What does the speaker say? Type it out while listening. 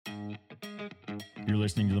You're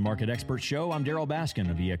listening to the Market Expert Show. I'm Daryl Baskin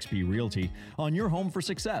of eXp Realty on your home for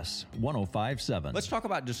success, 105.7. Let's talk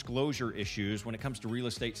about disclosure issues when it comes to real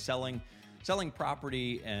estate selling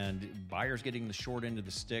property and buyers getting the short end of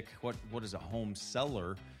the stick. What is a home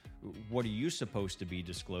seller? What are you supposed to be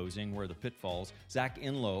disclosing? Where are the pitfalls? Zach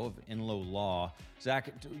Enlow of Enlow Law.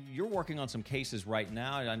 Zach, you're working on some cases right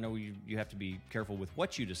now. I know you have to be careful with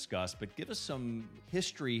what you discuss, but give us some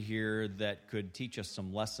history here that could teach us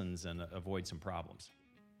some lessons and avoid some problems.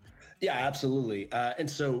 Yeah, absolutely. And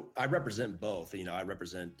so I represent both. I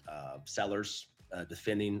represent sellers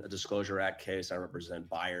defending a Disclosure Act case. I represent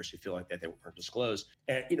buyers who feel like that they weren't disclosed.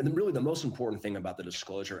 And really the most important thing about the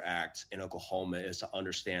Disclosure Act in Oklahoma is to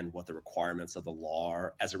understand what the requirements of the law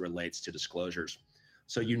are as it relates to disclosures.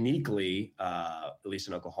 So uniquely, at least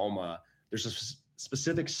in Oklahoma, there's a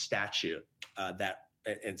specific statute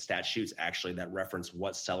and statutes actually that reference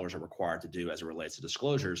what sellers are required to do as it relates to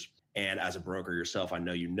disclosures. And as a broker yourself, I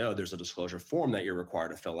know there's a disclosure form that you're required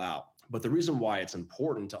to fill out. But the reason why it's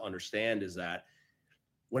important to understand is that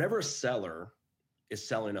whenever a seller is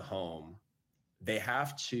selling a home, they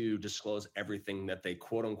have to disclose everything that they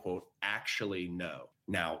quote unquote actually know.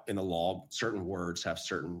 Now, in the law, certain words have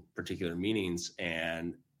certain particular meanings,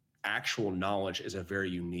 and actual knowledge is a very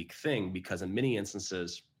unique thing because in many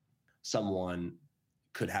instances, someone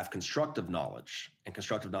could have constructive knowledge, and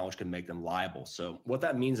constructive knowledge can make them liable. So what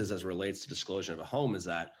that means is, as it relates to disclosure of a home, is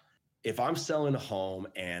that if I'm selling a home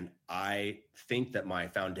and I think that my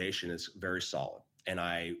foundation is very solid, and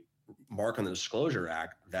I mark on the Disclosure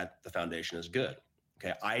Act that the foundation is good,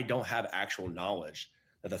 okay, I don't have actual knowledge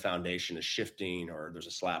that the foundation is shifting or there's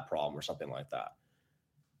a slab problem or something like that.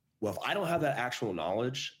 Well, if I don't have that actual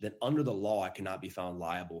knowledge, then under the law, I cannot be found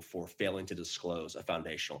liable for failing to disclose a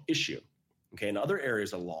foundational issue. Okay, in other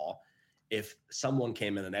areas of law, if someone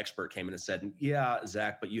came in, an expert came in and said, yeah,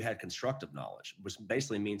 Zach, but you had constructive knowledge, which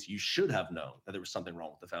basically means you should have known that there was something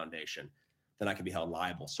wrong with the foundation, then I can be held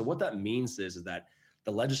liable. So what that means is that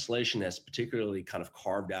the legislation has particularly kind of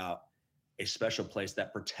carved out a special place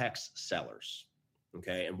that protects sellers.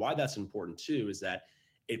 Okay, and why that's important too is that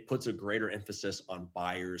it puts a greater emphasis on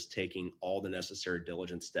buyers taking all the necessary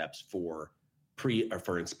diligent steps for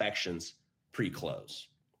inspections pre-close.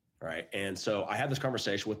 Right. And so I have this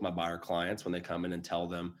conversation with my buyer clients when they come in and tell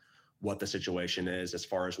them what the situation is as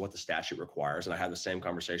far as what the statute requires. And I have the same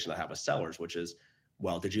conversation I have with sellers, which is,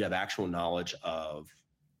 well, did you have actual knowledge of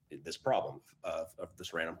this problem, of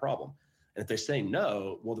this random problem? And if they say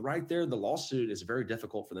no, well, right there, the lawsuit is very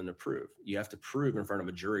difficult for them to prove. You have to prove in front of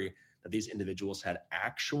a jury that these individuals had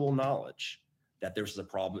actual knowledge that there was a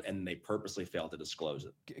problem and they purposely failed to disclose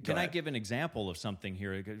it. Can I give an example of something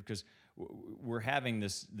here? Because we're having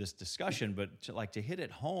this discussion, but to hit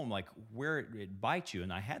it home, like where it bites you.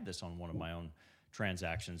 And I had this on one of my own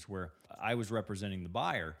transactions where I was representing the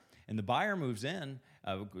buyer, and the buyer moves in.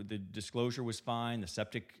 The disclosure was fine. The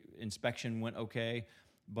septic inspection went okay.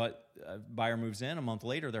 But buyer moves in. A month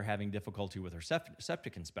later, they're having difficulty with her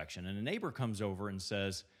septic inspection. And a neighbor comes over and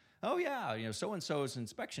says, oh yeah, so-and-so's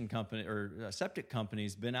inspection company or septic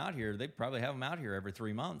company's been out here. They probably have them out here every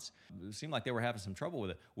 3 months. It seemed like they were having some trouble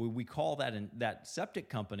with it. We call that septic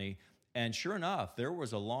company, and sure enough, there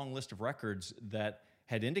was a long list of records that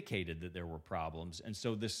had indicated that there were problems. And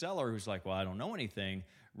so the seller who's like, well, I don't know anything,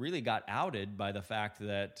 really got outed by the fact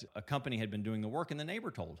that a company had been doing the work and the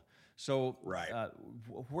neighbor told. So right.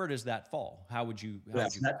 Where does that fall? How would you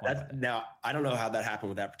that? Now, I don't know how that happened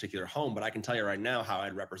with that particular home, but I can tell you right now how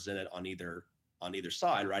I'd represent it on either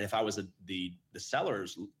side, right? If I was the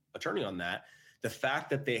seller's attorney on that, the fact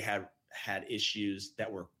that they had issues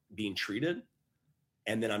that were being treated,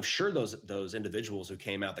 and then I'm sure those individuals who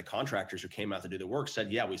came out, the contractors who came out to do the work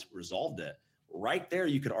said, yeah, we resolved it. Right there,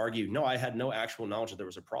 you could argue, no, I had no actual knowledge that there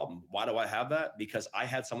was a problem. Why do I have that? Because I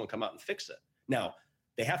had someone come out and fix it. Now,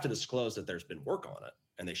 they have to disclose that there's been work on it,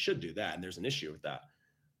 and they should do that, and there's an issue with that.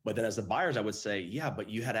 But then as the buyers, I would say, yeah, but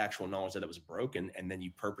you had actual knowledge that it was broken, and then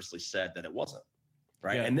you purposely said that it wasn't,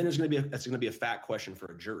 right? Yeah. And then that's going to be a fact question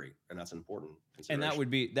for a jury, and that's an important consideration.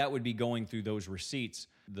 And that would be going through those receipts,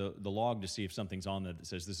 the log, to see if something's on there that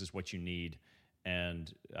says this is what you need,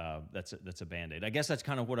 and that's a Band-Aid. I guess that's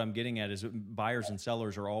kind of what I'm getting at is buyers and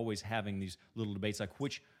sellers are always having these little debates like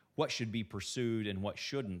what should be pursued and what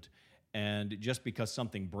shouldn't. And just because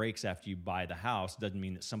something breaks after you buy the house doesn't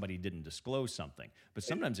mean that somebody didn't disclose something. But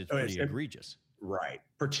sometimes it's pretty egregious. Right.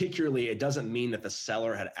 Particularly, it doesn't mean that the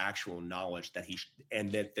seller had actual knowledge that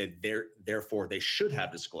therefore they should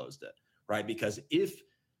have disclosed it, right? Because if,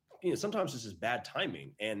 sometimes this is bad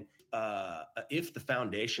timing. And if the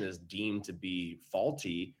foundation is deemed to be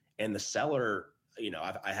faulty and the seller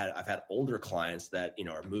I've had older clients that,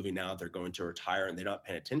 are moving out, they're going to retire and they're not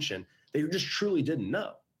paying attention. They just truly didn't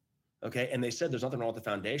know. Okay. And they said there's nothing wrong with the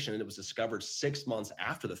foundation. And it was discovered 6 months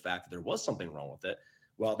after the fact that there was something wrong with it.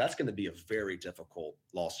 Well, that's going to be a very difficult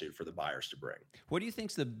lawsuit for the buyers to bring. What do you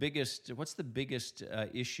think's what's the biggest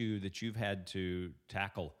issue that you've had to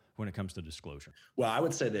tackle when it comes to disclosure? Well, I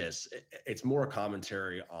would say this, it's more a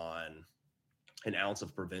commentary on an ounce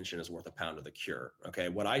of prevention is worth a pound of the cure. Okay.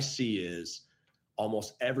 What I see is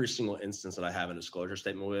almost every single instance that I have a disclosure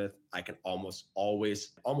statement with, I can almost always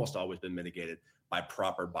been mitigated by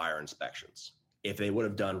proper buyer inspections. If they would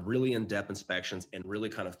have done really in-depth inspections and really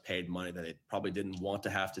kind of paid money that they probably didn't want to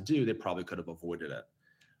have to do, they probably could have avoided it.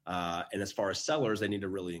 And as far as sellers, they need to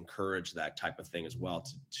really encourage that type of thing as well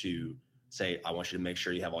to say, I want you to make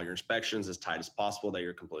sure you have all your inspections as tight as possible, that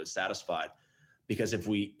you're completely satisfied. Because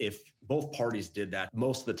if both parties did that,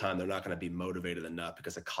 most of the time, they're not going to be motivated enough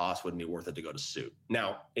because the cost wouldn't be worth it to go to suit.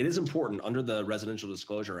 Now, it is important under the Residential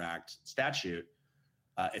Disclosure Act statute,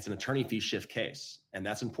 it's an attorney fee shift case. And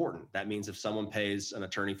that's important. That means if someone pays an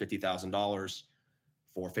attorney $50,000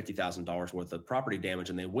 for $50,000 worth of property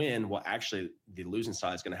damage and they win, well, actually the losing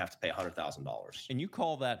side is going to have to pay $100,000. And you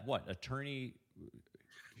call that what? Attorney?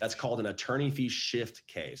 That's called an attorney fee shift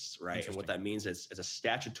case, right? And what that means is it's a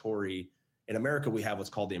statutory. In America, we have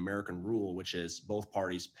what's called the American rule, which is both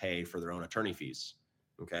parties pay for their own attorney fees.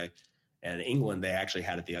 Okay. And in England, they actually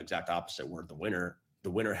had it the exact opposite, where the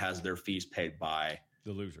winner has their fees paid by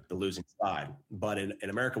the losing side. But in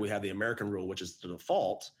America, we have the American rule, which is the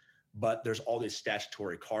default, but there's all these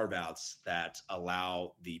statutory carve-outs that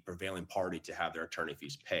allow the prevailing party to have their attorney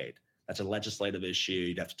fees paid. That's a legislative issue.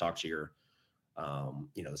 You'd have to talk to your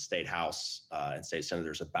the state house and state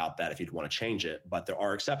senators about that if you'd want to change it. But there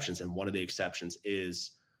are exceptions, and one of the exceptions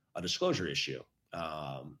is a disclosure issue.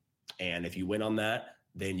 And if you win on that,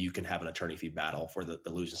 then you can have an attorney fee battle for the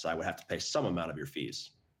losing side would have to pay some amount of your fees.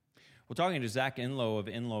 Well, talking to Zach Enlow of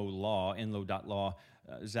Enlow Law, Enlow.law.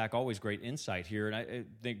 Zach, always great insight here. And I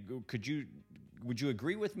think, would you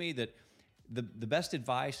agree with me that the best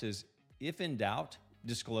advice is, if in doubt,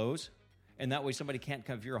 disclose? And that way somebody can't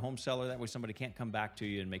come, if you're a home seller, that way somebody can't come back to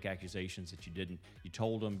you and make accusations that you didn't. You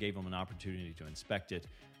told them, gave them an opportunity to inspect it.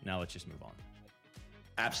 Now let's just move on.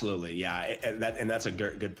 Absolutely, yeah. And that's a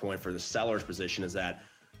good point for the seller's position, is that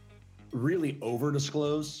really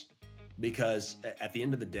over-disclose, because at the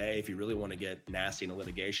end of the day, if you really want to get nasty in a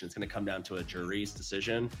litigation, it's going to come down to a jury's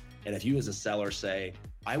decision. And if you as a seller say,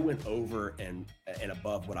 I went over and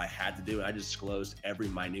above what I had to do, and I disclosed every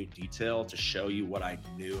minute detail to show you what I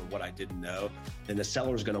knew and what I didn't know, then the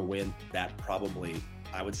seller is going to win that probably,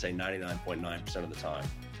 I would say 99.9% of the time.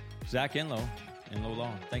 Zach Enlow, Enlow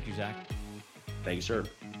Law. Thank you, Zach. Thank you, sir.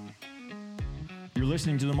 You're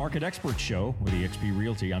listening to the Market Expert Show with eXp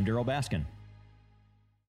Realty. I'm Daryl Baskin.